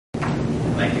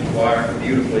Thank you, choir.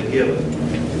 Beautifully given.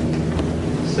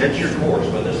 Set your course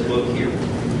by this book here.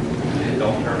 And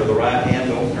don't turn to the right hand,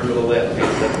 don't turn to the left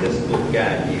hand. Let this book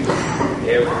guide you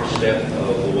every step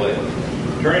of the way.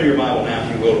 Turn in your Bible now,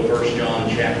 if you will, to 1 John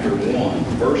chapter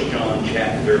 1. 1 John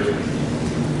chapter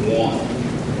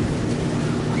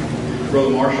 1.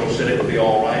 Brother Marshall said it would be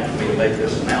all right for me to make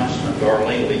this announcement.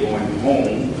 Darlene will be going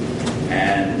home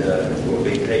and will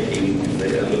be taking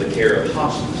under the care of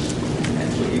hospice. And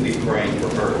so you be praying for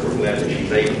her. We're glad that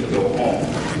she's able to go home.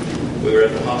 We were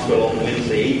at the hospital on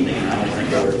Wednesday evening, and I don't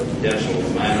think our dentist will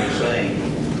mind me saying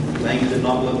things did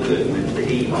not look good Wednesday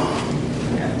evening.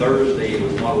 And Thursday it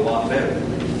was not a lot better.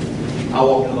 I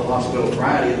walked into the hospital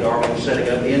Friday, and Darlene was sitting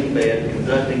up in bed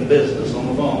conducting business on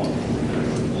the phone.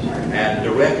 And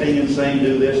directing and saying,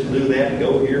 do this and do that, and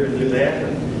go here and do that.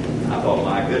 And I thought,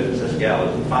 my goodness, this gal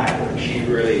is a fighter. She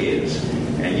really is.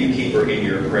 And you keep her in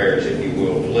your prayers, if you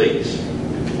will, please.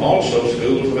 Also,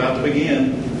 school is about to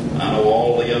begin. I know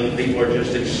all the young people are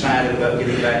just excited about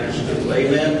getting back to school.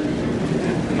 Amen?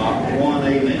 Not one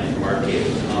amen from our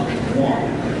kids. Not one.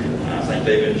 I think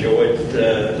they've enjoyed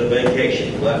the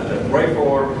vacation. But pray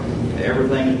for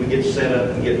everything as we get set up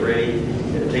and get ready.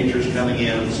 The teachers coming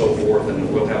in and so forth,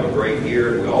 and we'll have a great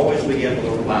year. We always begin with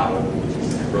a revival.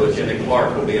 Brother Jimmy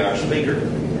Clark will be our speaker.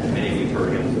 Many of you have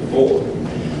heard him before.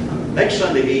 Next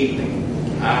Sunday evening,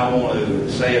 I want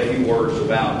to say a few words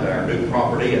about our new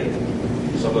property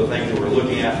and some of the things that we're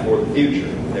looking at for the future.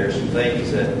 There's some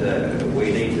things that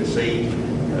we need to see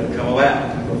come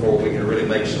about before we can really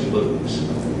make some moves.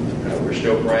 We're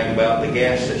still praying about the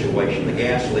gas situation, the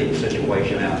gas leak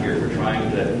situation out here. We're trying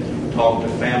to talk to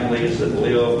families that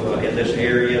live in this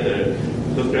area that are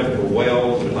hooked up to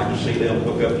wells. We'd like to see them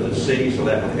hook up to the city, so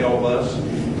that would help us.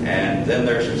 And then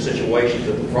there's some situations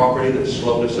at the property that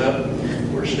slowed us up.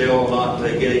 We're still not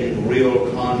getting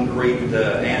real concrete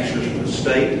answers from the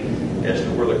state as to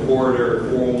where the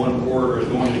 401 corridor is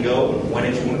going to go and when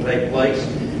it's going to take place.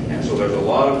 And so there's a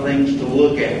lot of things to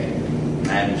look at.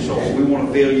 And so we want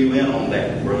to fill you in on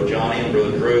that. Brother Johnny and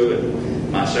Brother Drew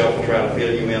and myself will try to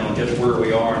fill you in on just where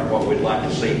we are and what we'd like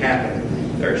to see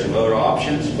happen. There are some other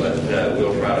options, but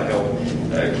we'll try to help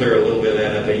clear a little bit of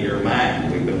that up in your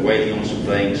mind. We've been waiting on some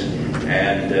things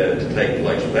and to take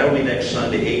place. So that'll be next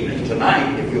Sunday evening.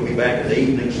 Tonight, if you'll be back at the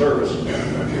evening service,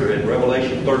 we're in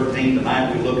Revelation 13.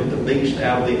 Tonight we look at the beast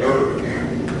out of the earth.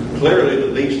 Clearly,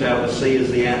 the beast out of the sea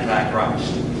is the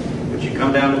Antichrist. But you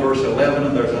come down to verse 11,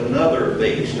 and there's another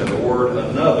beast, and the word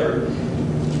another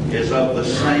is of the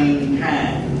same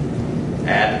kind.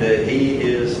 And he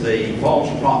is the false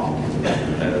prophet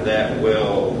that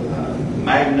will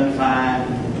magnify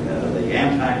the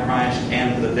Antichrist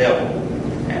and the devil.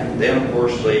 And then, of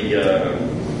course, the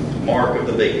mark of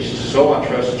the beast. So I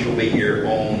trust that you'll be here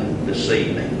on this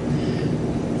evening.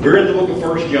 We're in the book of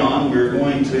 1 John. We're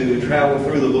going to travel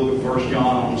through the book of 1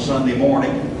 John on Sunday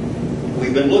morning.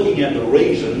 We've been looking at the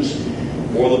reasons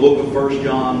for the book of 1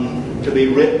 John to be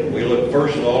written. We look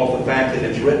first of all at the fact that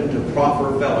it's written to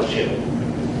proper fellowship.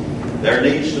 There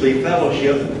needs to be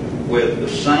fellowship with the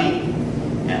Saint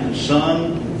and the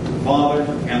Son, the Father,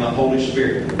 and the Holy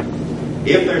Spirit.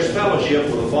 If there's fellowship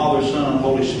with the Father, Son, and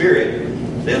Holy Spirit,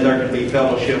 then there can be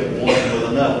fellowship one with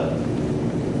another.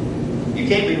 You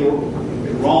can't be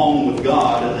wrong with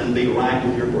God and then be right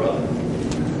with your brother.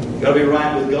 You've got to be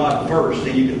right with God first,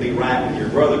 then you can be right with your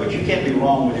brother. But you can't be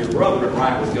wrong with your brother and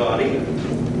right with God either.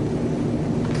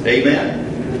 Amen?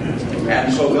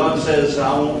 And so God says,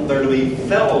 I want there to be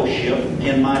fellowship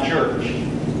in my church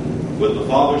with the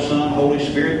Father, Son, Holy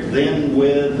Spirit, then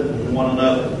with one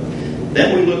another.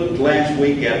 Then we looked last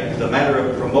week at the matter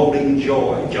of promoting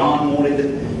joy. John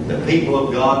wanted the people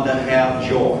of God to have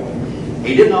joy.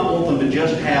 He did not want them to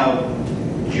just have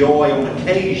joy on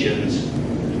occasions,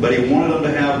 but he wanted them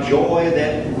to have joy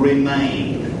that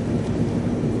remained.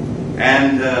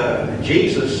 And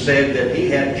Jesus said that he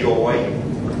had joy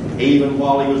even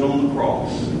while he was on the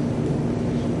cross.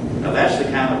 Now that's the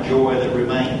kind of joy that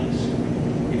remains.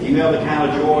 If you have the kind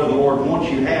of joy the Lord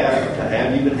wants you to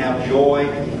have, you can have joy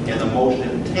in the most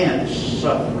intense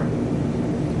suffering.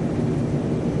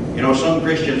 You know, some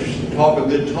Christians talk a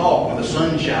good talk when the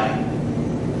sun's shining.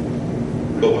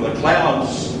 But when the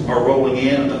clouds are rolling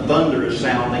in and the thunder is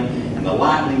sounding and the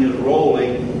lightning is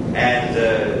rolling and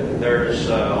there's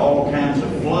all kinds of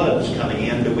floods coming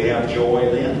in, do we have joy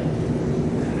then?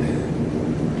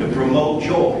 To promote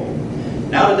joy.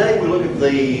 Now today we look at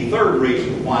the third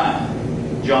reason why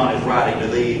John is writing to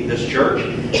this church,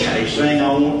 and he's saying,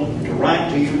 I want to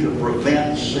write to you to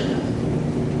prevent sin.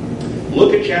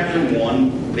 Look at chapter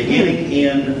 1, beginning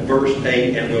in verse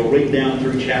 8, and we'll read down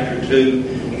through chapter 2,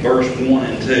 verse 1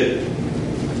 and 2.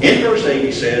 In verse 8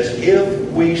 he says,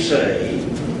 if we say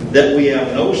that we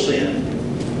have no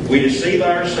sin, we deceive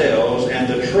ourselves and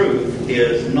the truth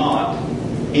is not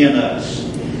in us.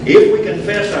 If we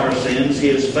confess our sins, He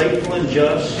is faithful and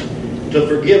just to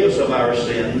forgive us of our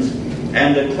sins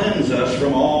and to cleanse us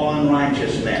from all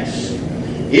unrighteousness.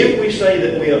 If we say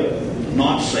that we have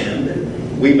not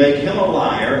sinned, we make Him a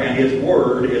liar and His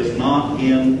word is not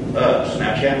in us.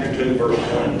 Now chapter 2, verse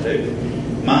 1 and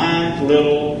 2. My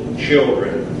little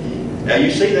children. Now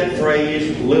you see that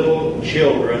phrase, little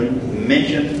children,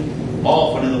 mentioned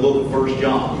often in the book of 1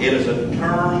 John. It is a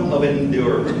term of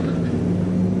endurance.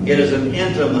 It is an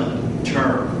intimate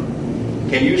term.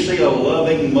 Can you see a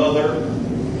loving mother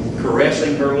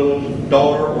caressing her little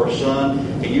daughter or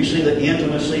son? Can you see the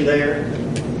intimacy there?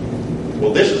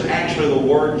 Well, this is actually the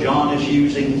word John is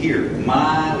using here.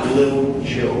 My little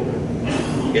children.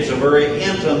 It's a very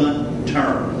intimate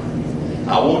term.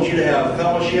 I want you to have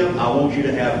fellowship. I want you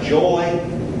to have joy.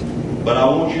 But I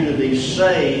want you to be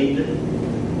saved,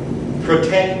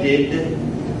 protected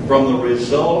from the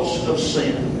results of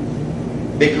sin.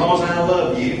 Because I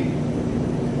love you.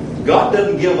 God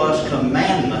doesn't give us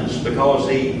commandments because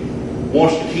He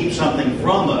wants to keep something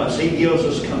from us. He gives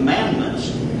us commandments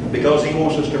because He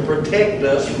wants us to protect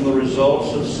us from the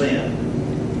results of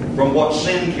sin. From what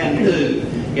sin can do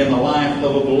in the life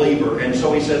of a believer. And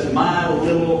so He says, my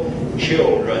little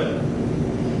children.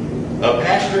 A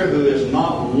pastor who is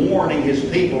not warning his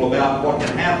people about what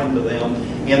can happen to them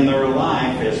in their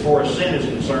life as far as sin is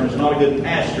concerned is not a good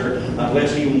pastor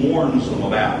unless he warns them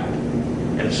about it.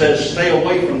 And says, stay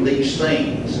away from these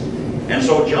things. And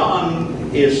so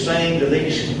John is saying to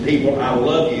these people, I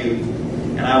love you,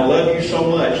 and I love you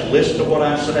so much. Listen to what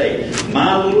I say.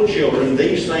 My little children,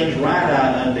 these things write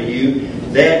I unto you,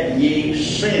 that ye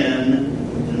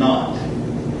sin not.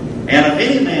 And if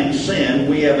any man sin,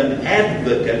 we have an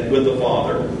advocate with the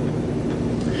Father,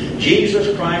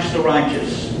 Jesus Christ the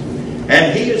righteous.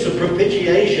 And He is a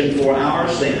propitiation for our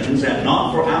sins, and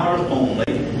not for ours only,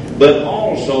 but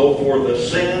also for the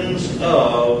sins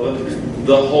of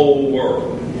the whole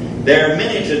world. There are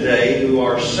many today who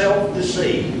are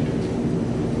self-deceived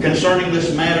concerning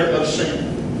this matter of sin.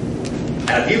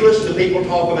 And if you listen to people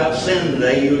talk about sin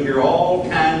today, you'll hear all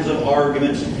kinds of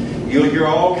arguments. You'll hear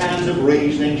all kinds of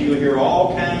reasonings. You'll hear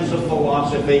all kinds of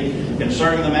philosophy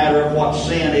concerning the matter of what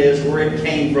sin is, where it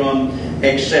came from,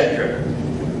 etc.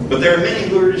 But there are many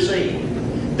who are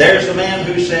deceived. There's the man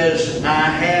who says, I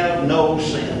have no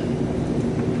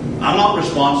sin. I'm not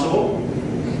responsible.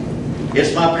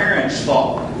 It's my parents'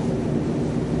 fault.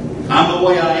 I'm the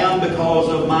way I am because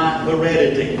of my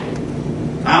heredity.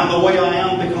 I'm the way I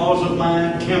am because of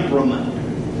my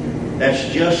temperament.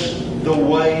 That's just the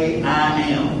way I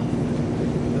am.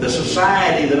 The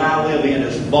society that I live in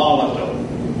is volatile.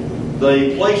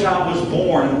 The place I was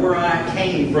born and where I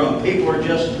came from, people are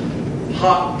just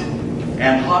hot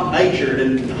and hot-natured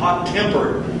and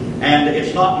hot-tempered. And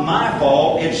it's not my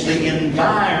fault, it's the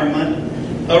environment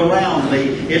around me.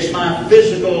 It's my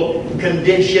physical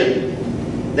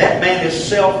condition. That man is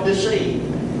self-deceived.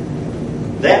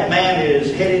 That man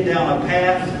is headed down a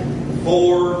path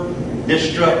for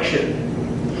destruction.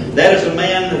 That is a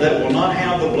man that will not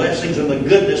have the blessings and the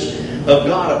goodness of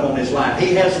God upon his life.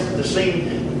 He has to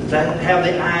seem to have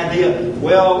the idea,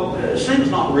 well, sin's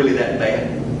not really that bad.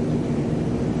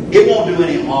 It won't do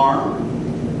any harm.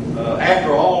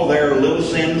 After all, there are little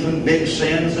sins and big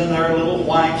sins, and there are little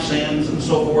white sins and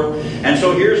so forth. And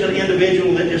so here's an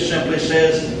individual that just simply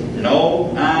says,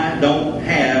 no, I don't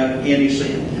have any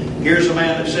sin. Here's a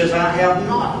man that says, I have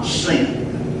not sinned.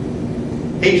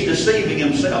 He's deceiving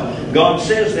himself. God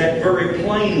says that very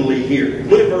plainly here.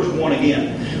 Look at verse 1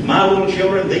 again. My little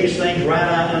children, these things write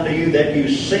I unto you, that you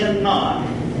sin not.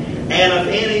 And if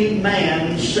any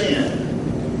man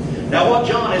sin. Now what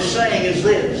John is saying is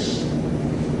this.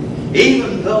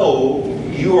 Even though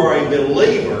you are a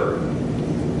believer,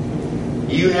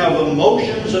 you have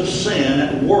emotions of sin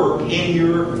at work in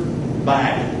your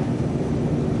body.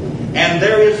 And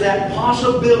there is that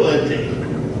possibility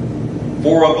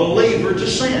for a believer to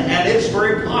sin. And it's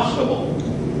very possible.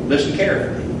 Listen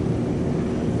carefully.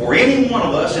 For any one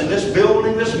of us in this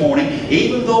building this morning,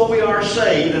 even though we are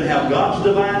saved and have God's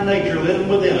divine nature living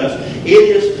within us, it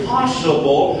is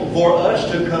possible for us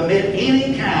to commit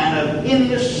any kind of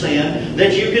heinous sin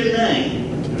that you can name.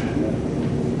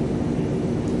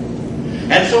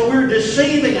 And so we're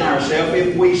deceiving ourselves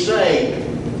if we say,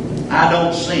 I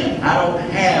don't sin. I don't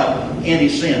have any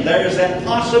sin. There is that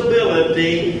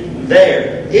possibility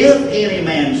there. If any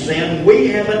man sin, we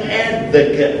have an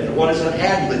advocate. What is an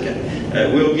advocate?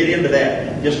 We'll get into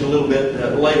that just a little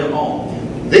bit later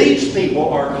on. These people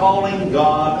are calling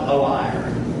God a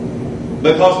liar.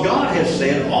 Because God has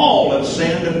said all have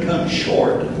sinned and come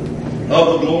short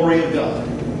of the glory of God.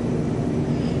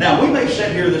 Now, we may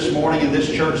sit here this morning in this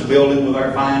church building with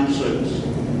our fine suits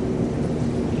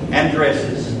and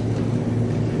dresses.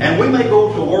 And we may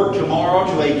go to work tomorrow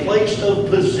to a place of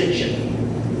position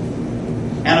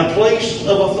and a place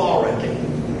of authority.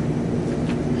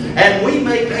 And we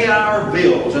may pay our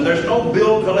bills, and there's no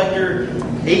bill collector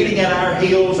eating at our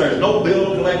heels. There's no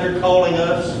bill collector calling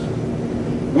us.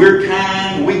 We're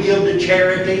kind. We give to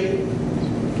charity.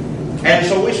 And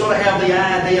so we sort of have the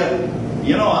idea,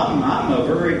 I'm a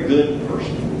very good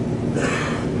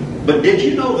person. But did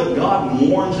you know that God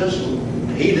warns us,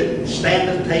 he that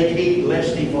standeth take heed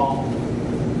lest he fall?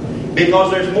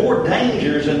 Because there's more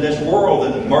dangers in this world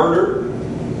than murder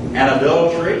and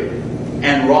adultery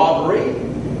and robbery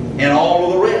and all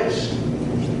of the rest.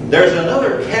 There's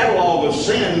another catalog of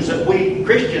sins that we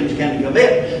Christians can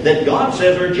commit that God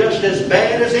says are just as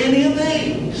bad as any of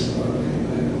these.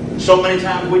 So many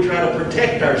times we try to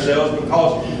protect ourselves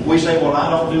because we say, well, I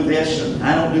don't do this and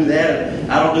I don't do that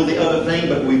and I don't do the other thing,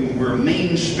 but we're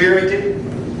mean-spirited.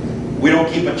 We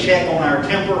don't keep a check on our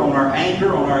temper, on our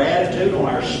anger, on our attitude, on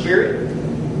our spirit.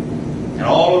 And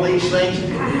all of these things,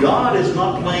 God is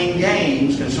not playing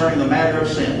games concerning the matter of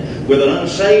sin with an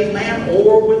unsaved man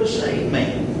or with a saved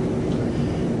man.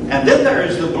 And then there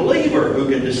is the believer who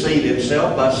can deceive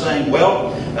himself by saying,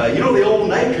 well, the old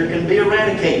nature can be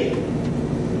eradicated.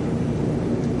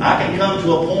 I can come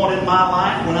to a point in my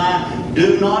life when I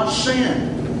do not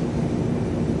sin.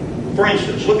 For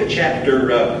instance, look at chapter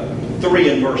 3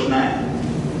 and verse 9.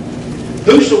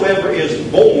 Whosoever is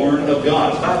born of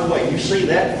God. By the way, you see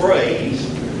that phrase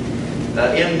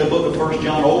in the book of 1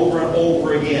 John over and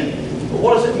over again. But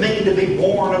what does it mean to be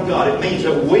born of God? It means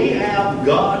that we have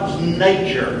God's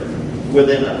nature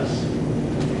within us.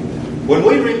 When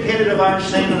we repented of our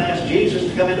sin and asked Jesus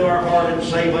to come into our heart and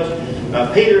save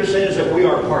us, Peter says that we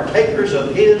are partakers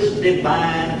of His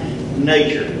divine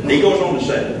nature. And he goes on to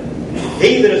say,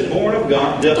 he that is born of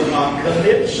God doth not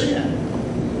commit sin.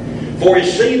 For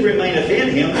his seed remaineth in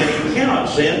him, and he cannot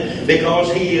sin,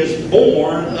 because he is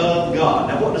born of God.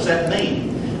 Now what does that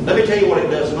mean? Let me tell you what it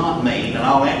does not mean, and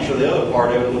I'll answer the other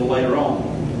part of it a little later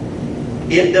on.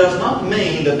 It does not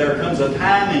mean that there comes a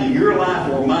time in your life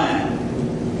or mine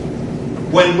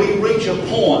when we reach a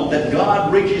point that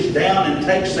God reaches down and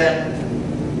takes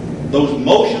those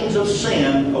motions of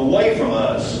sin away from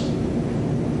us,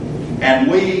 and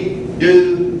we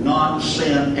do not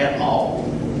sin at all.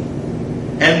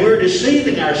 And we're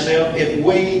deceiving ourselves if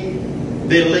we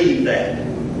believe that.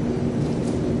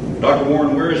 Dr.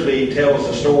 Warren Wiersbe tells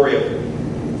the story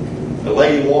of a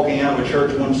lady walking out of a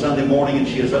church one Sunday morning, and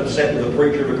she was upset with the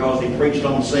preacher because he preached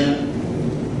on sin.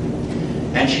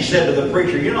 And she said to the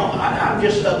preacher, I'm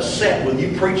just upset with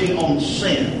you preaching on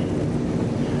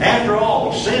sin. After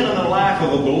all, sin in the life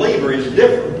of a believer is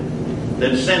different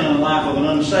than sin in the life of an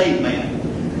unsaved man.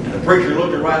 And the preacher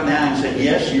looked her right in the eye and said,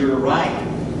 yes, you're right.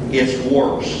 It's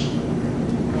worse.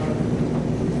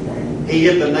 He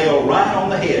hit the nail right on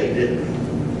the head, didn't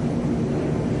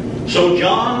he? So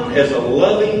John, as a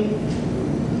loving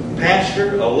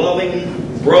pastor, a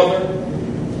loving brother,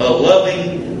 a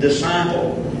loving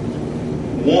disciple,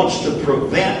 wants to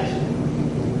prevent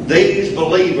these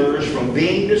believers from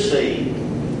being deceived.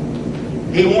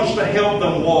 He wants to help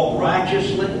them walk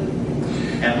righteously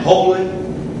and holy.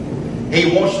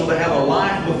 He wants them to have a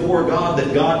life before God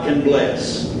that God can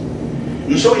bless.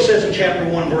 And so he says in chapter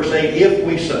 1, verse 8, if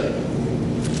we say.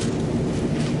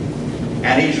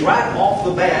 And he's right off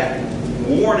the bat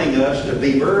warning us to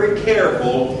be very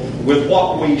careful with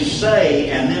what we say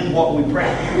and then what we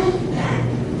practice.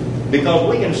 Because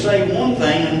we can say one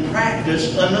thing and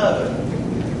practice another.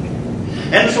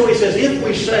 And so he says, if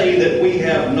we say that we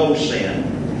have no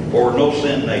sin or no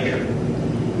sin nature,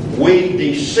 we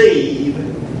deceive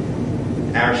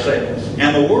ourselves.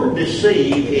 And the word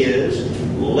deceive is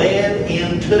led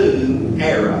into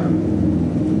error.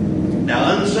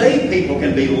 Now, unsaved people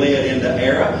can be led into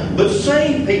error, but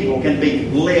saved people can be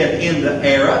led into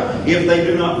error if they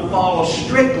do not follow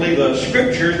strictly the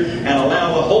Scriptures and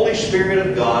allow the Holy Spirit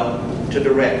of God to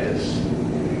direct us.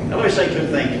 Now, let me say two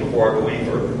things before I go any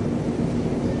further.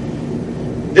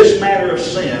 This matter of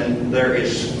sin, there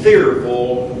is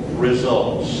fearful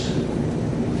results.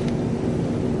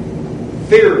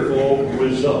 Fearful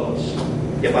results,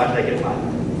 if I take it lightly.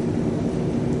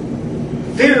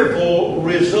 Fearful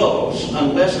results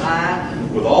unless I,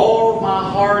 with all of my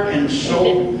heart and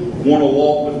soul, want to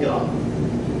walk with God.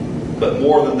 But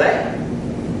more than that,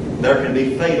 there can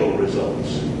be fatal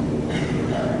results.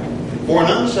 For an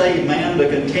unsaved man to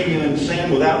continue in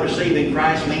sin without receiving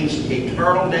Christ means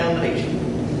eternal damnation.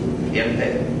 in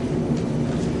hell.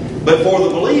 But for the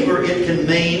believer, it can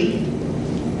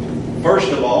mean,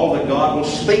 first of all, that God will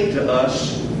speak to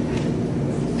us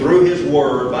through His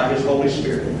Word by His Holy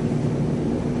Spirit.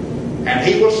 And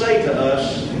He will say to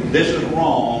us, this is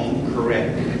wrong,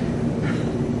 correct it.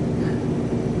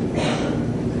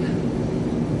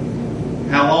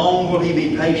 How long will He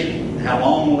be patient? How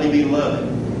long will He be loving?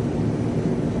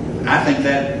 I think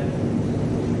that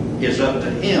is up to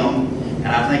Him, and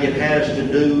I think it has to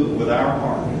do with our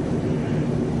heart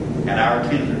and our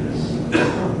tenderness.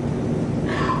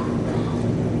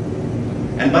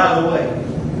 And by the way,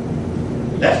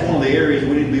 that's one of the areas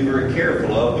we need to be very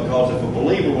careful of, because if a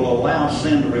believer will allow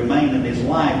sin to remain in his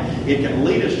life, it can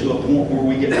lead us to a point where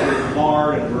we get very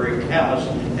hard and very callous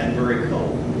and very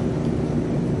cold.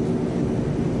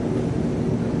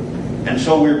 And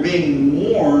so we're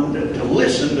being warned to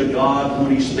listen to God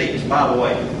when He speaks. By the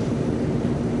way,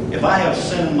 if I have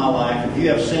sin in my life, if you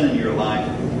have sin in your life,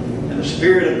 and the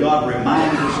Spirit of God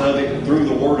reminds us of it through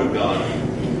the Word of God,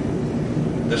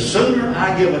 the sooner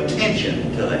I give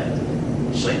attention to that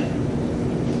sin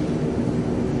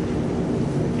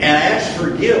and ask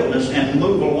forgiveness and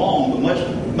move along, the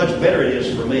much better it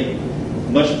is for me.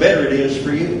 Much better it is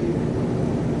for you.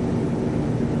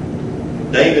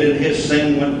 David in his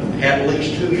sin went at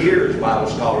least 2 years, Bible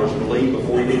scholars believe,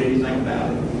 before he did anything about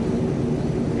it.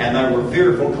 And there were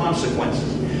fearful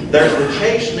consequences. There's the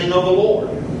chastening of the Lord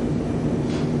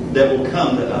that will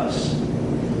come to us.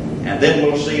 And then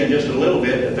we'll see in just a little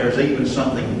bit that there's even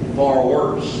something far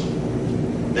worse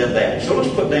than that. So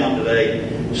let's put down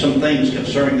today some things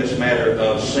concerning this matter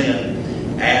of sin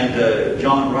and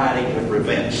John writing to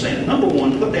prevent sin. Number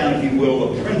one, put down, if you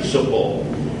will, the principle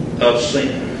of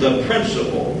sin. The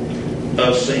principle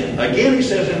of sin. Again, he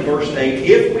says in verse 8,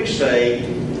 if we say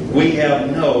we have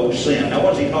no sin. Now,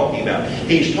 what's he talking about?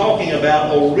 He's talking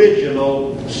about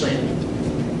original sin.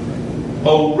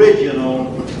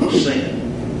 Original sin.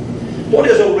 What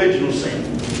is original sin?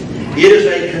 It is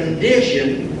a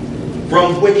condition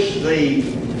from which the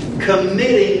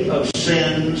committing of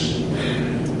sins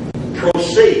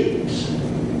proceeds.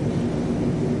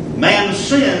 Man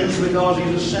sins because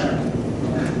he's a sinner.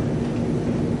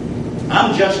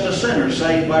 I'm just a sinner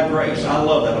saved by grace. I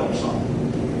love that old song.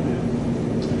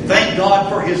 Thank God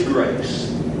for His grace.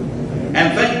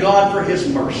 And thank God for His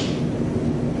mercy.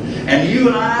 And you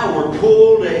and I were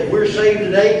pulled, we're saved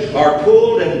today, are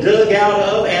pulled and dug out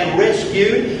of and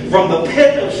rescued from the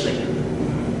pit of sin.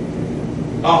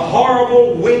 A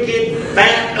horrible, wicked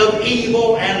vat of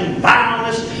evil and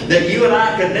vileness that you and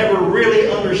I could never really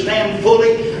understand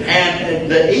fully. And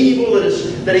the evil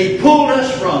that He pulled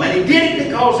us from. And He did it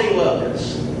because He loved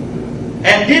us.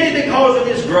 And did it because of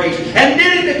His grace. And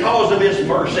did it because of His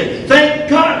mercy. Thank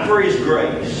God for His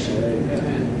grace.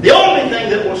 The only thing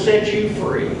that will set you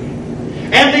free.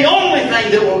 And the only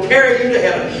thing that will carry you to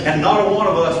heaven. And not a one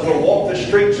of us will walk the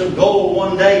streets of gold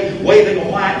one day waving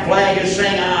a white flag and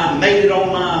saying, I made it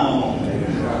on my own.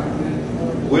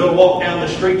 We'll walk down the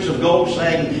streets of gold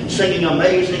singing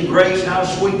Amazing Grace, how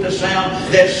sweet the sound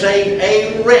that saved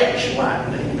a wretch like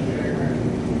me.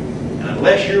 And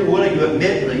unless you're willing to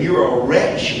admit that you're a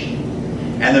wretch,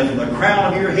 and that from the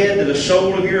crown of your head to the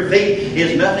sole of your feet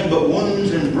is nothing but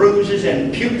wounds and bruises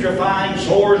and putrefying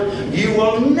sores, you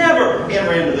will never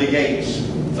enter into the gates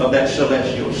of that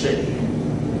celestial city.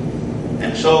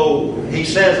 And so he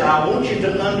says, I want you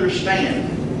to understand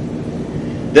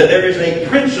that there is a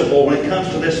principle when it comes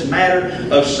to this matter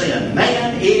of sin.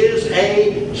 Man is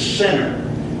a sinner.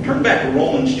 Turn back to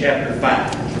Romans chapter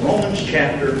 5. Romans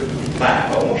chapter 5.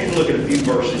 I want you to look at a few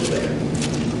verses there.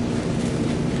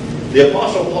 The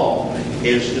Apostle Paul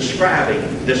is describing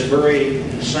this very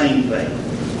same thing.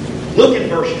 Look in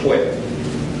verse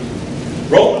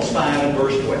 12. Romans 5 and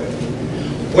verse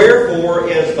 12. Wherefore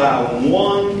is by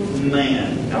one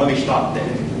man. Now let me stop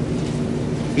there.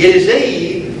 It is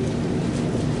Eve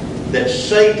that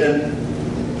Satan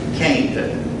came to.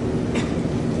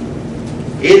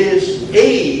 It is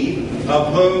Eve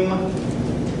of whom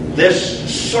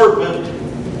this serpent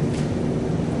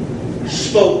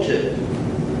spoke to.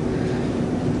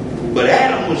 But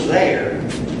Adam was there.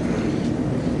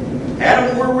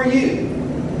 Adam, where were you?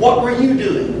 What were you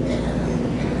doing?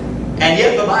 And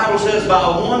yet the Bible says by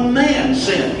one man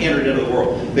sin entered into the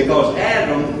world. Because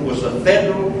Adam was the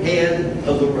federal head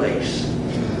of the race.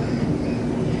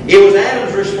 It was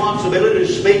Adam's responsibility to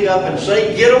speak up and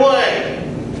say, get away.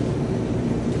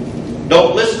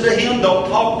 Don't listen to him. Don't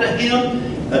talk to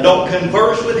him. Don't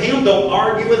converse with him. Don't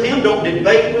argue with him. Don't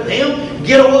debate with him.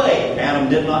 Get away. Adam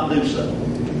did not do so.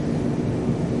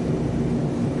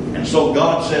 And so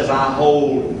God says, I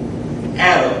hold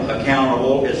Adam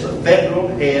accountable as the federal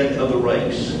head of the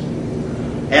race.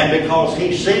 And because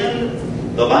he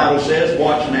sinned, the Bible says,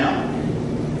 watch now,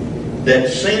 that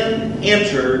sin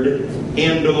entered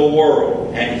into the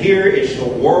world. And here is the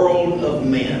world of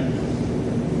men.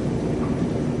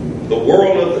 The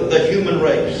world of the human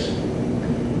race.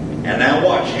 And now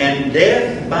watch. And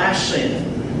death by sin.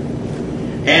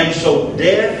 And so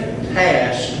death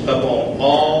passed upon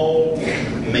all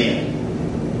men.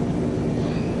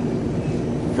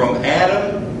 From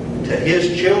Adam to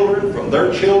his children, from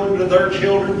their children to their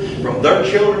children, from their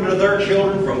children to their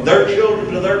children, from their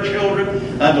children to their children,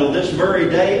 until this very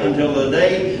day, until the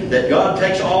day that God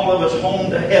takes all of us home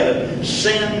to heaven.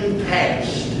 Sin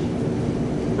passed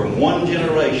from one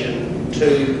generation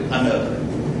to another.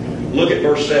 Look at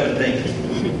verse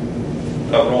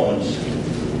 17 of Romans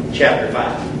chapter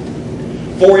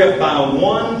 5. For if by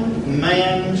one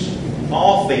man's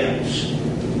offense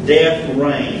death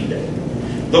reigned.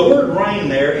 The word reign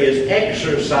there is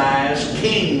exercise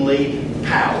kingly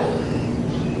power.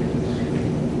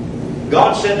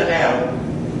 God said to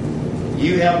Adam,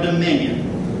 you have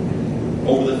dominion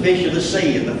over the fish of the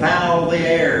sea and the fowl of the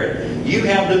air. You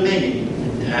have dominion.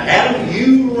 Adam,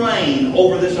 you reign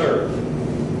over this earth.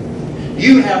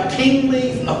 You have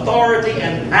kingly authority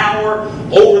and power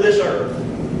over this earth.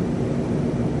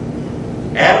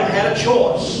 Adam had a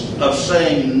choice of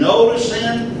saying no to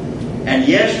sin and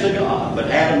yes to God. But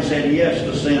Adam said yes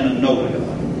to sin and no to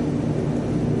God.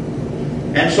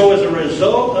 And so as a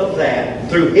result of that,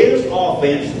 through his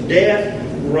offense, death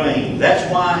reigned. That's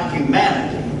why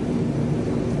humanity,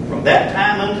 from that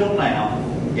time until now,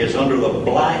 is under the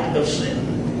blight of sin.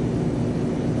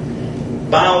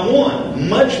 By one,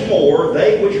 much more,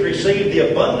 they which receive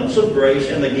the abundance of grace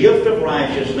and the gift of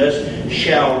righteousness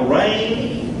shall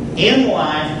reign in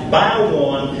life by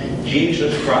one,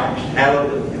 Jesus Christ.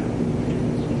 Hallelujah.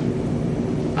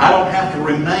 I don't have to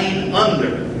remain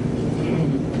under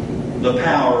the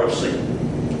power of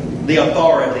sin, the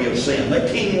authority of sin, the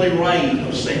kingly reign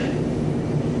of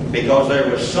sin, because there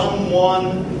was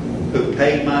someone who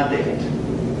paid my debt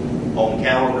on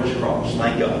Calvary's cross.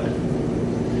 Thank God.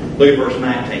 Look at verse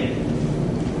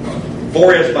 19.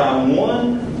 For as by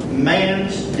one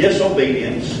man's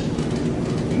disobedience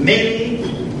many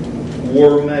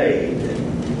were made.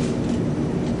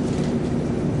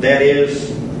 That is,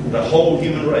 the whole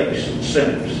human race,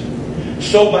 sinners.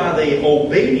 So by the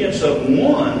obedience of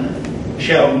one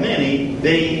shall many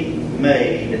be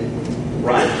made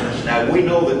righteous. Now we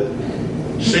know that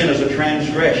sin is a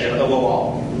transgression of a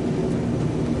law.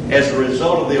 As a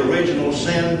result of the original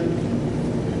sin,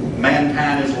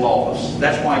 mankind is lawless.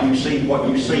 That's why you see what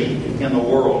you see in the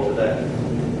world today.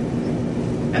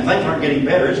 And things aren't getting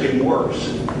better, it's getting worse.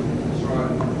 That's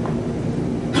right.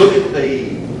 Look at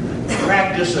the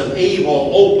practice of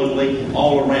evil openly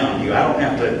all around you. I don't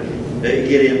have to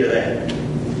get into that.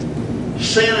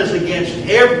 Sin is against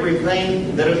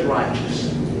everything that is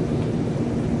righteous.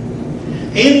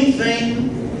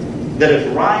 Anything that is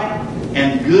right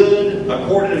and good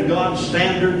according to God's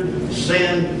standard,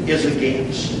 sin is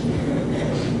against.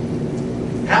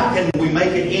 How can we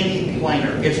make it any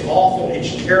plainer? It's awful.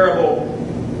 It's terrible.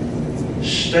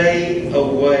 Stay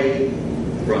away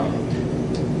from it.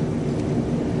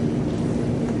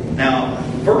 Now,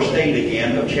 verse 8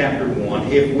 again of chapter 1.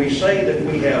 If we say that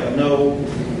we have no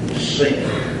sin.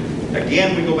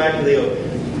 Again, we go back to the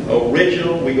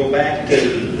original. We go back to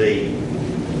the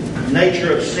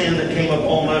nature of sin that came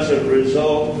upon us as a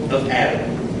result of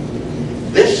Adam.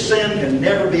 This sin can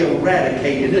never be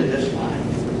eradicated in this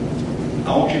life.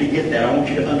 I want you to get that. I want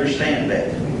you to understand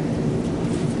that.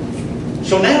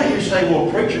 So now you say, well,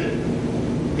 preacher,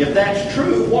 if that's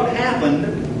true, what happened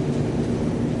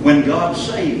when God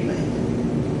saved me?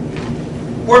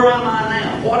 Where am I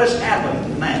now? What has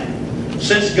happened now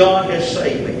since God has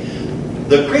saved me?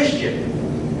 The Christian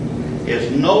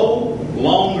is no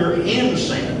longer in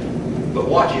sin. But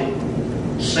watch it.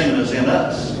 Sin is in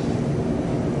us.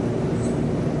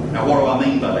 Now what do I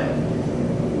mean by that?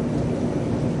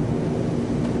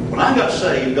 When I got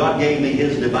saved, God gave me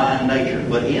His divine nature.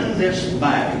 But in this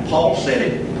Bible, Paul said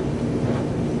it.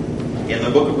 In the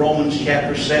book of Romans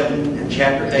chapter 7 and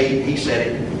chapter 8, he said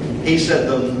it. He said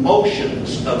the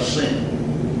motions of sin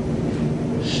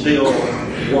still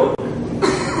work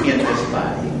in this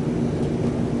body.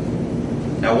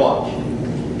 Now watch.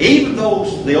 Even though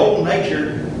the old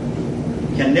nature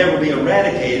can never be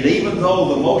eradicated, even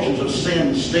though the motions of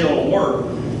sin still work,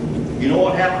 you know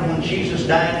what happened when Jesus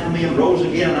died for me and rose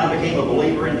again and I became a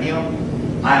believer in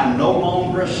Him? I am no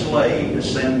longer a slave to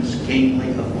sin's kingly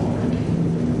authority.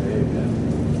 Amen.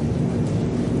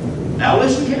 Now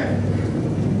listen here.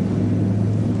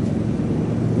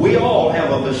 We all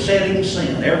have a besetting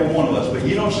sin, every one of us. But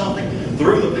you know something?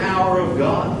 Through the power of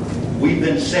God, we've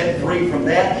been set free from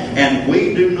that, and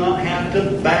we do not have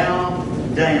to bow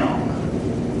down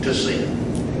to sin.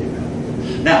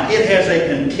 Now, it has a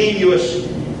continuous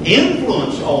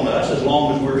influence on us as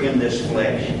long as we're in this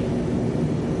flesh.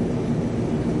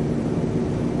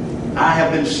 I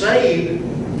have been saved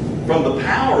from the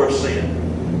power of sin.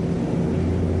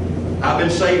 I've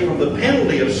been saved from the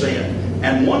penalty of sin.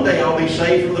 And one day I'll be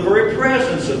saved from the very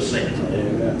presence of sin.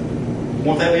 Amen.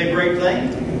 Won't that be a great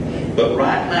thing? But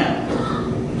right now,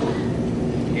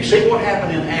 you see what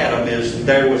happened in Adam is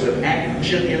there was an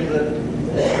action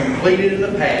completed in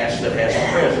the past that has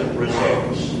present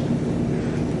results.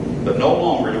 But no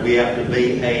longer do we have to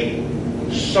be a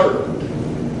servant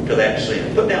to that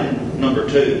sin. Put down number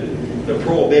 2, the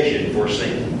prohibition for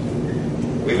sin.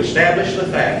 We've established the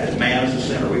fact that man is a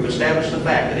sinner. We've established the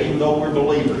fact that even though we're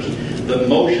believers, the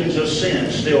motions of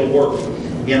sin still work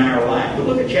in our life. But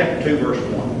look at chapter 2, verse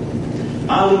 1.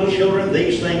 My little children,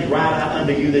 these things write I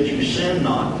unto you that you sin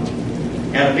not.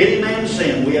 And if any man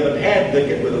sin, we have an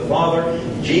advocate with the Father,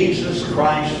 Jesus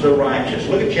Christ the righteous.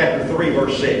 Look at chapter 3,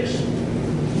 verse 6.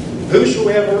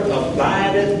 Whosoever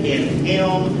abideth in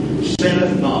him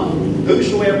sinneth not.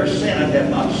 Whosoever sinneth hath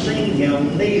not seen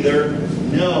him, neither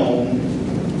known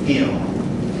him.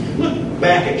 Look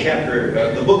back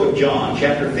at the book of John,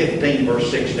 chapter 15, verse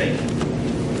 16.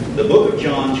 The book of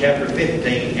John, chapter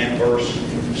 15 and verse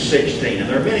 16. And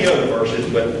there are many other verses,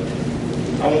 but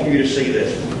I want you to see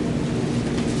this.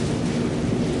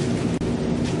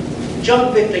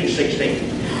 John 15, 16.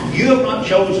 You have not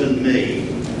chosen me,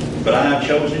 but I have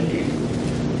chosen you,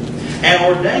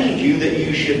 and ordained you that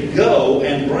you should go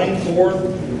and bring forth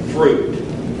fruit.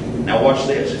 Now watch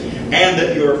this. And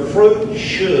that your fruit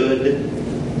should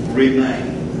remain.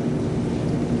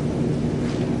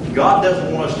 God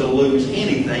doesn't want us to lose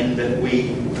anything that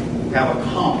we have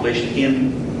accomplished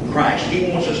in Christ. He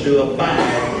wants us to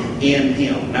abide in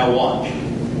Him. Now watch.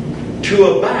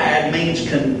 To abide means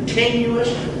continuous,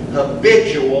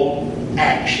 habitual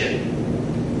action.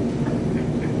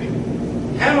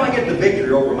 How do I get the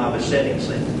victory over my besetting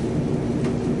sin?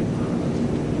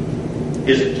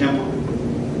 Is it temporal?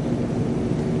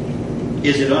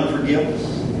 Is it unforgiveness?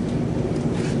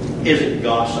 Is it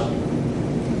gossip?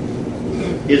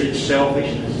 Is it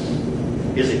selfishness?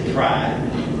 Is it pride?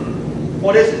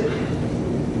 What is it?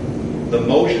 The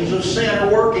motions of sin are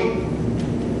working.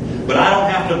 But I don't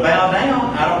have to bow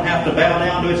down. I don't have to bow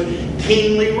down to its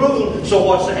kingly rule. So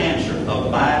what's the answer?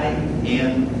 Abiding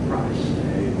in Christ.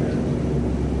 Amen.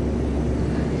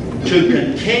 To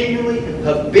continually,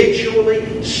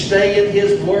 habitually stay in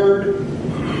His Word,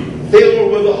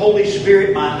 filled with the Holy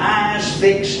Spirit, my eyes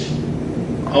fixed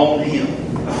on Him.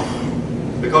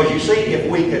 Because you see, if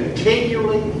we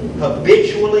continually,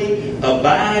 habitually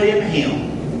abide in Him,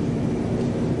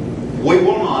 we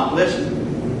will not, listen,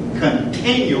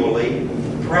 continually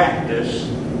practice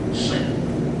sin.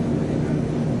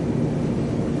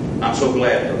 I'm so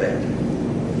glad for that.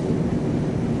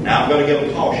 Now I'm going to give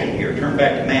a caution here. Turn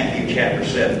back to Matthew chapter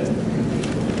 7.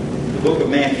 The book of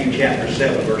Matthew chapter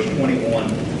 7, verse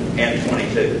 21 and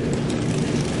 22.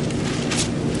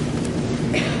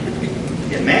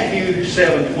 In Matthew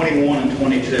 7, 21 and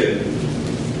 22,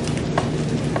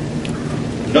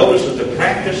 notice that the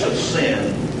practice of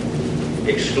sin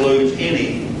excludes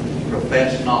any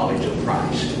professed knowledge of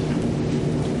Christ.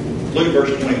 Look at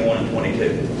verse 21 and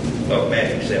 22 of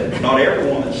Matthew 7. Not every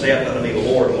one that saith unto me,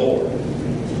 Lord, Lord,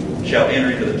 shall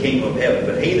enter into the kingdom of heaven,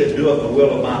 but he that doeth the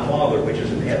will of my Father which is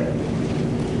in heaven.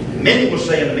 Many will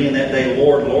say unto me in that day,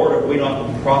 Lord, Lord, have we not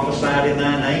prophesied in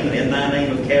thy name, and in thy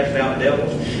name have cast out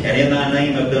devils, and in thy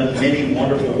name have done many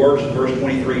wonderful works? And verse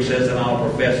 23 says, and I'll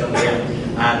profess unto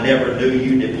them, I never knew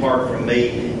you, depart from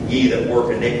me, ye that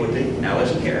work iniquity. Now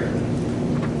listen carefully.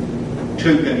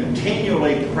 To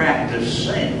continually practice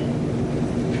sin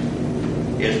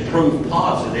is proof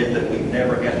positive that we've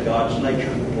never had God's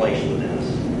nature placed within us.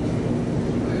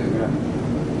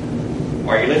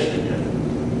 Are you listening to me?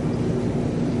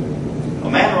 A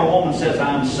man or a woman says,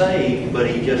 I'm saved, but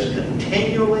she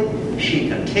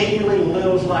continually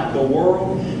lives like the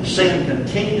world. Sin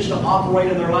continues to operate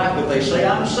in their life, but they say,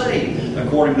 I'm saved.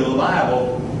 According to the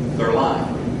Bible, they're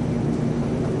lying.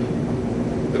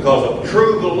 Because a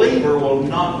true believer will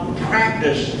not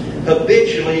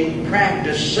habitually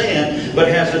practice sin, but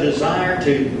has a desire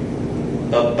to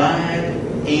abide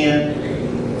in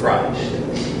Christ.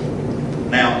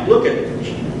 Now, look at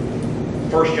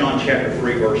 1 John chapter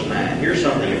 3, verse 9. Here's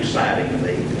something exciting to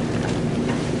me.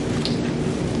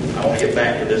 I want to get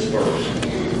back to this verse.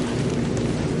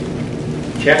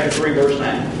 Chapter 3, verse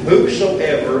 9.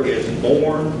 Whosoever is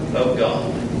born of God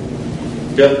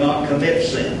doth not commit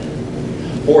sin.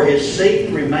 For his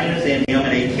seed remaineth in him,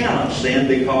 and he cannot sin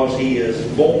because he is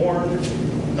born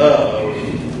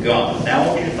of God. Now I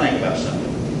want you to think about something.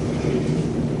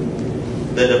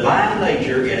 The divine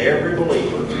nature in every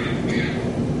believer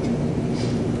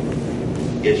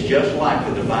is just like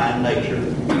the divine nature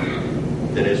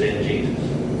that is in Jesus.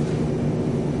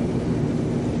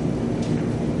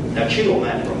 Now chew on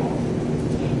that for a moment.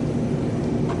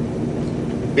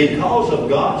 Because of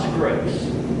God's grace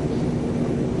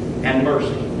and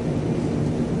mercy,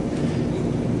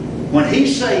 when He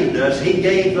saved us, He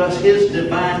gave us His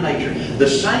divine nature, the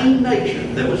same nature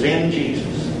that was in Jesus.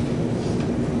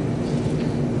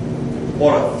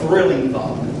 What a thrilling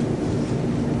thought.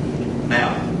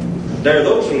 Now, there are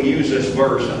those who use this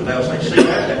verse and they'll say, see,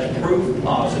 that's proof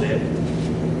positive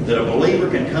that a believer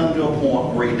can come to a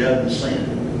point where he doesn't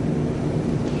sin.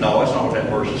 No, that's not what that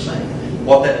verse is saying.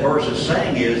 What that verse is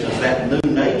saying is that new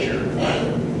nature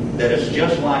that is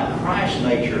just like Christ's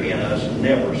nature in us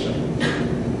never sins.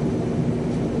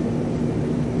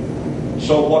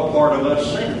 So what part of us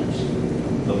sins?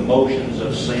 The motions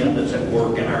of sin that's at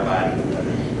work in our body.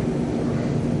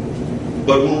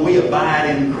 But when we abide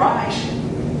in Christ,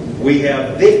 we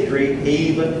have victory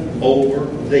even over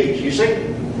these. You see,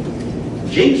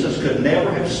 Jesus could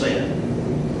never have sinned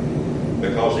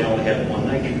because He only had one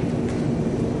nature.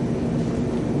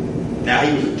 Now,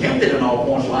 He was tempted in all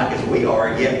points like as we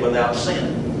are, yet without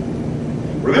sin.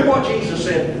 Remember what Jesus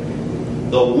said?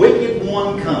 The wicked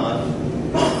one cometh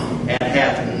and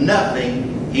hath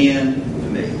nothing in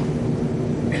me.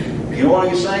 You know what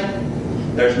He's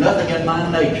saying? There's nothing in my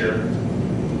nature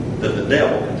that the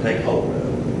devil can take hold of.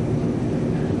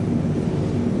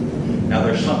 Now,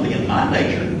 there's something in my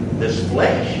nature, this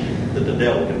flesh, that the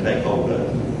devil can take hold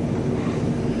of.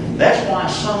 That's why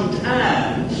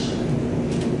sometimes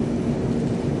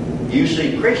you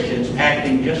see Christians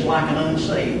acting just like an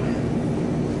unsaved man.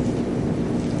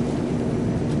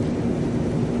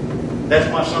 That's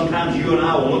why sometimes you and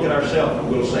I will look at ourselves and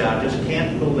we'll say, I just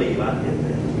can't believe I did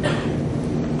that.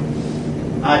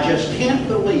 I just can't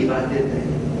believe I did that.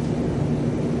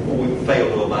 Well, we fail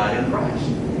to abide in Christ.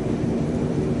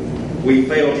 We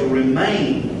fail to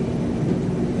remain.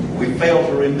 We fail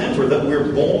to remember that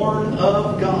we're born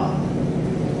of God.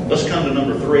 Let's come to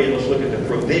number 3 and let's look at the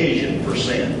provision for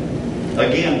sin.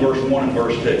 Again, verse 1 and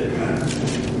verse 2.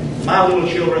 My little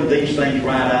children, these things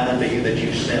write I unto you that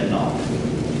you sin not.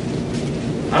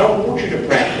 I don't want you to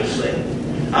practice sin.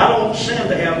 I don't want sin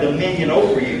to have dominion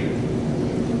over you.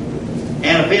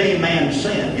 And if any man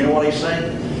sin, you know what He's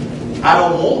saying? I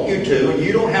don't want you to, and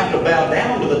you don't have to bow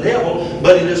down to the devil,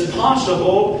 but it is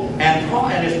possible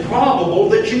and it's probable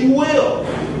that you will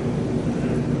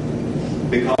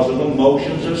because of the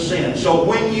motions of sin. So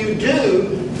when you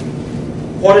do,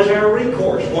 what is our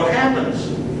recourse? What happens?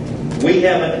 We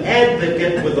have an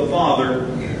advocate with the Father,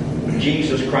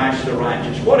 Jesus Christ the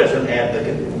righteous. What is an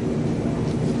advocate?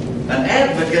 An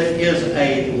advocate is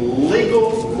a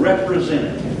legal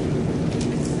representative.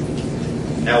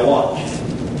 Now watch.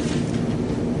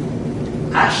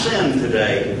 I sin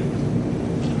today.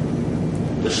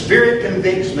 The Spirit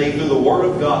convicts me through the Word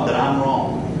of God that I'm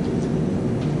wrong.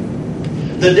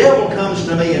 The devil comes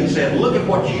to me and said, look at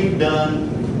what you've done.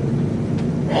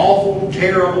 Awful,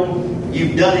 terrible.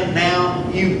 You've done it now.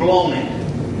 You've blown it.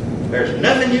 There's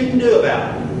nothing you can do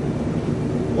about it.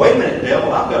 Wait a minute,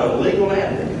 devil. I've got a legal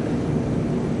advocate.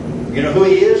 You know who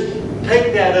he is?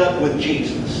 Take that up with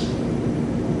Jesus.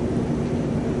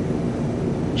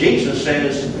 Jesus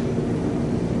says,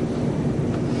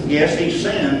 yes, he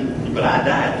sinned, but I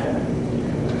died for him.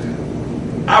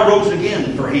 I rose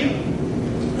again for him.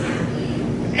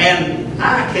 And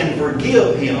I can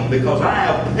forgive him because I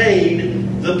have paid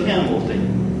the penalty.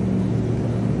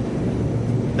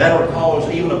 That will cause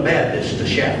even a Baptist to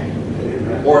shout.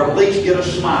 Or at least get a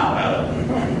smile out of it.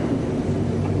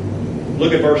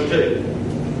 Look at verse 2.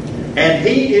 And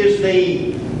he is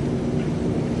the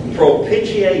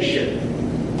propitiation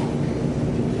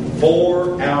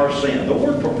for our sin. The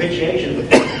word propitiation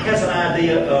has an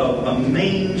idea of a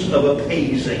means of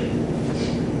appeasing.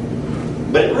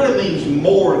 But it really means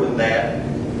more than that.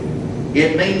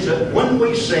 It means that when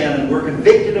we sin and we're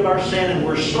convicted of our sin and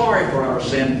we're sorry for our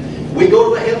sin, we go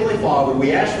to the Heavenly Father,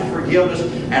 we ask for forgiveness,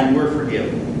 and we're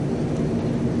forgiven.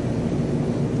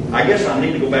 I guess I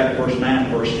need to go back to verse 9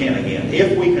 and verse 10 again.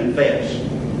 If we confess.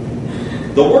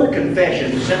 The word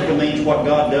confession simply means what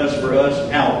God does for us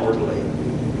outwardly.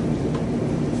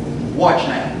 Watch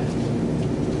now.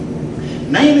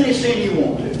 Name any sin you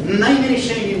want to. Name any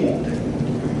sin you want to.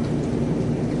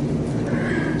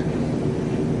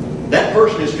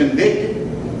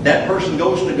 convicted. That person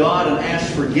goes to God and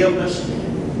asks forgiveness.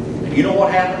 And you know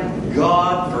what happened?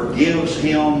 God forgives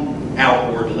him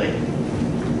outwardly.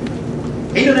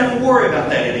 He doesn't have to worry about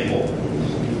that anymore.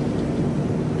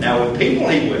 Now with people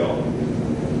he will.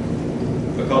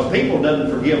 Because people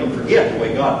doesn't forgive and forget the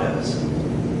way God does.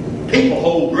 People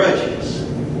hold grudges.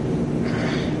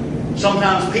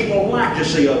 Sometimes people like to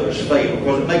see others fail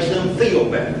because it makes them feel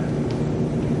better.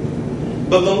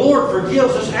 But the Lord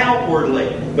forgives us outwardly.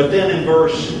 But then in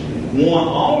verse 1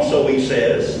 also he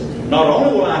says, not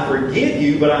only will I forgive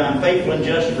you, but I am faithful and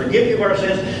just to forgive you of our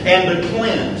sins and to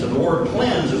cleanse. And the word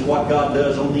cleanse is what God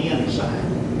does on the inside.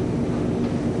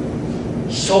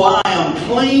 So I am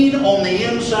clean on the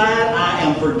inside. I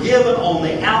am forgiven on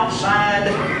the outside.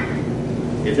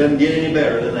 It doesn't get any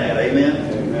better than that. Amen?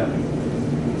 Amen.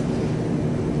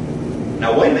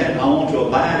 Now wait a minute. I want to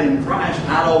abide in Christ.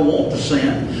 I don't want to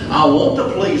sin. I want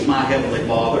to please my Heavenly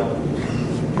Father.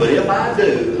 But if I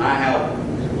do, I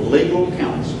have legal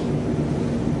counsel.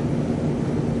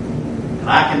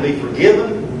 I can be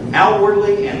forgiven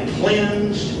outwardly and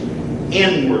cleansed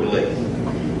inwardly.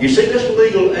 You see, this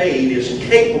legal aid is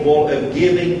capable of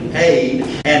giving aid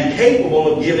and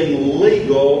capable of giving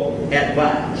legal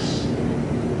advice.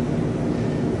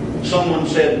 Someone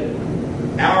said,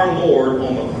 our Lord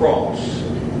on the cross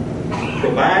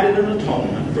provided an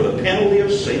atonement for the penalty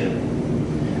of sin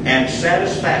and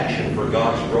satisfaction for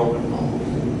God's broken law.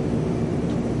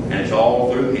 And it's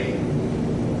all through Him.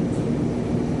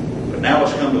 But now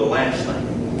let's come to the last thing.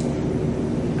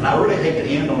 And I really hate to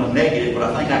end on a negative, but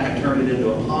I think I can turn it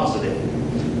into a positive.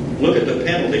 Look at the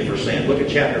penalty for sin. Look at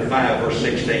chapter 5, verse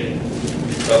 16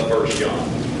 of 1 John.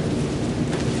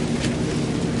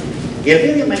 If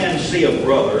any man see a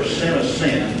brother sin a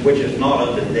sin which is not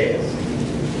unto death,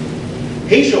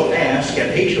 he shall ask,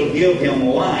 and he shall give him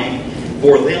life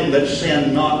for them that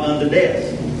sin not unto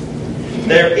death.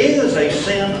 There is a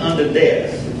sin unto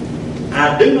death.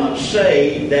 I do not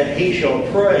say that he shall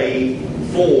pray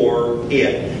for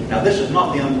it. Now this is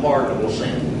not the unpardonable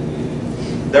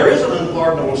sin. There is an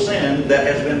unpardonable sin that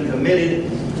has been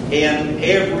committed in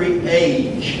every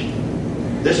age.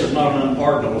 This is not an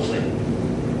unpardonable sin.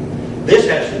 This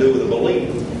has to do with a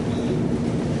believer.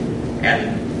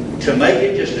 And to make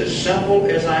it just as simple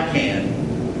as I can,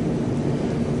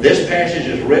 this passage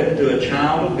is written to a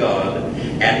child of God,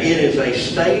 and it is a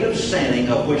state of sinning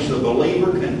of which the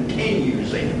believer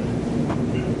continues in.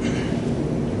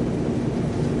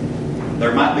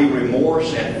 There might be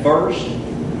remorse at first,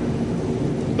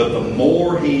 but the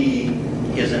more he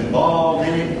is involved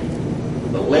in it,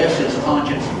 the less his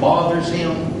conscience bothers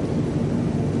him,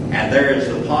 and there is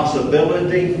the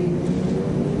possibility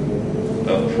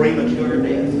of premature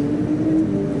death.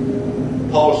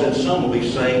 Paul said some will be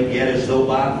saved yet as though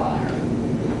by fire.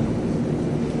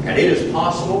 And it is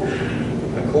possible,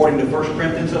 according to 1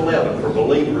 Corinthians 11, for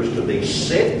believers to be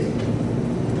sick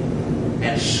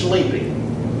and sleeping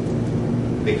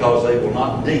because they will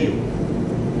not deal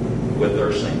with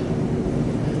their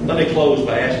sin. Let me close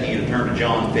by asking you to turn to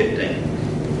John 15.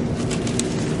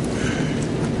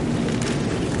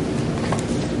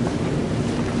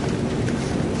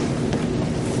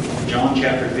 John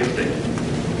chapter 15.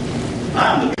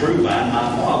 I am the true vine,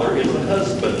 my Father is the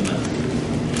husbandman.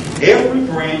 Every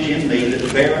branch in me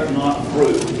that beareth not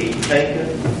fruit, he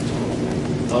taketh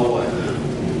away.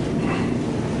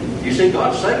 You see,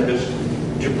 God saved us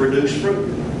to produce fruit.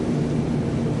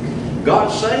 God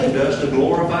saved us to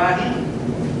glorify Him.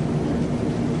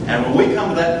 And when we come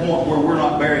to that point where we're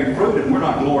not bearing fruit and we're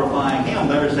not glorifying Him,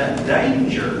 there's that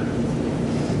danger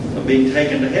of being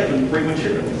taken to heaven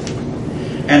prematurely.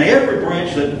 And every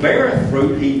branch that beareth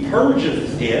fruit, He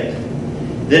purgeth it,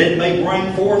 that it may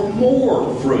bring forth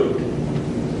more fruit.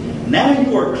 Now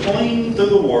you are clean through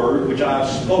the word which I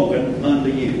have spoken unto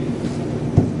you.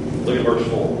 Look at verse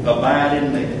 4. Abide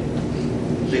in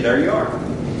me. See, there you are.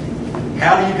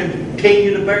 How do you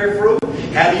continue to bear fruit?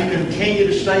 How do you continue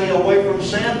to stay away from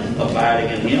sin?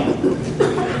 Abiding in Him.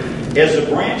 As the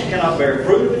branch cannot bear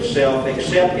fruit of itself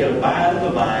except it abide in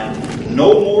the vine,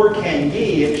 no more can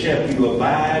ye except you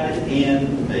abide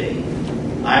in me.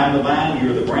 I am the vine,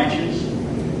 you are the branches.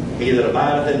 He that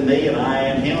abideth in me, and I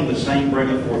in him, the same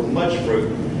bringeth forth much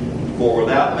fruit. For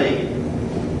without me,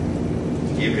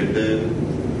 you can do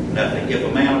nothing. If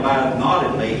a man abideth not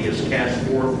in me, he is cast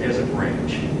forth as a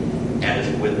branch, and is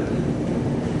withered.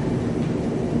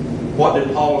 What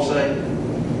did Paul say?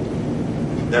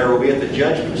 There will be at the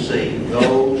judgment seat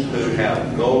those who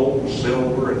have gold,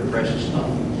 silver, and precious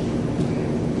stones.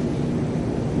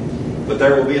 But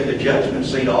there will be at the judgment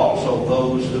seat also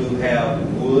those who have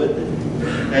wood,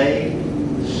 hay,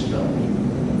 stone.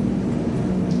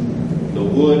 The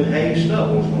wood, hay,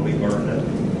 stubble is going to be burned up.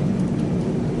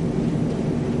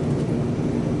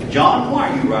 John, why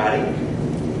are you writing?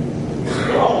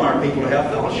 Well, I want our people to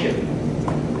have fellowship.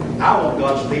 I want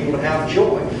God's people to have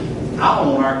joy. I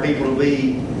want our people to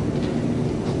be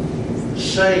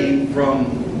saved from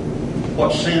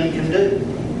what sin can do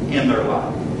in their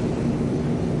life.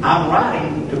 I'm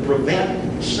writing to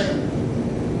prevent sin.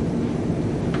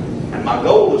 And my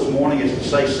goal this morning is to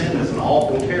say sin is an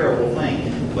awful, terrible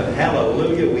thing. But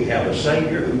hallelujah, we have a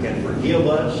Savior who can forgive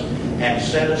us and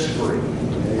set us free.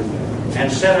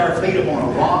 And set our feet upon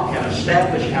a rock and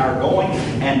establish our going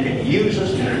and can use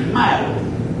us mightily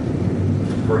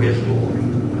for His glory.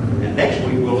 And next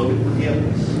week we'll look at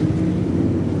forgiveness.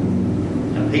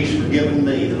 And if He's forgiven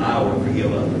me, then I will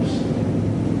forgive others.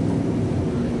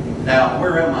 Now,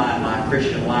 where am I in my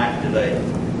Christian life today?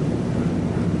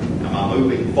 Am I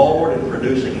moving forward and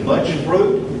producing much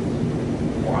fruit?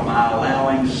 Or am I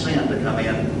allowing sin to come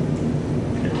in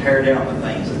and tear down the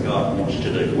things that God wants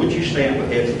to do? Would you stand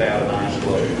with heads bowed and eyes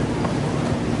closed?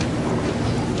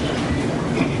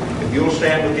 If you'll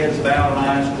stand with heads bowed and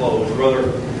eyes closed,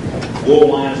 Brother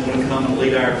Woolline is going to come and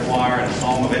lead our choir in a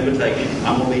song of invitation.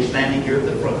 I'm going to be standing here at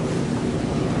the front.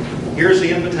 Here's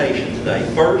the invitation today.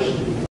 First,